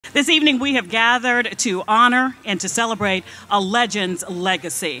This evening we have gathered to honor and to celebrate a legend's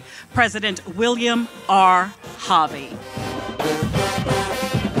legacy, President William R. Harvey.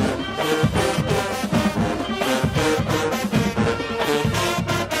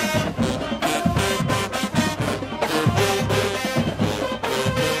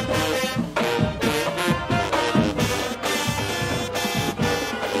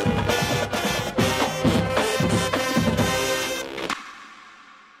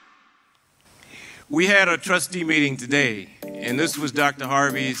 We had a trustee meeting today, and this was Dr.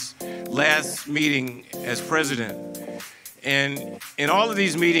 Harvey's last meeting as president. And in all of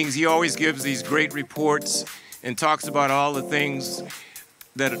these meetings, he always gives these great reports and talks about all the things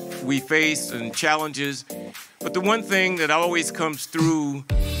that we face and challenges. But the one thing that always comes through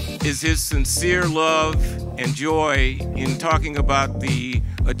is his sincere love and joy in talking about the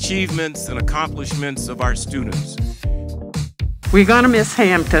achievements and accomplishments of our students. We're gonna miss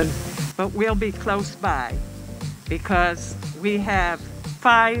Hampton, but we'll be close by because we have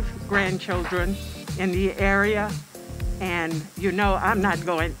 5 grandchildren in the area, and you know I'm not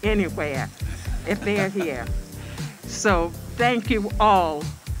going anywhere if they're here. So thank you all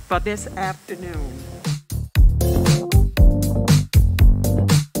for this afternoon.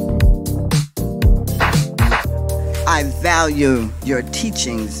 I value your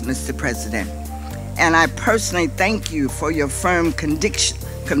teachings, Mr. President, and I personally thank you for your firm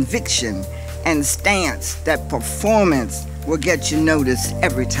conviction and stance that performance will get you noticed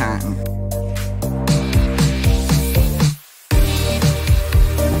every time.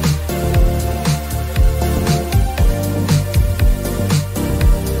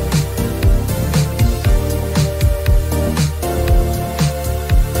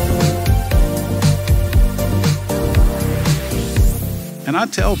 And I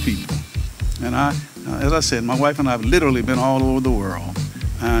tell people, and as I said, my wife and I have literally been all over the world.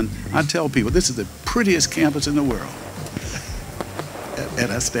 And I tell people, this is the prettiest campus in the world.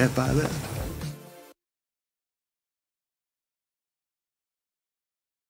 And I stand by that.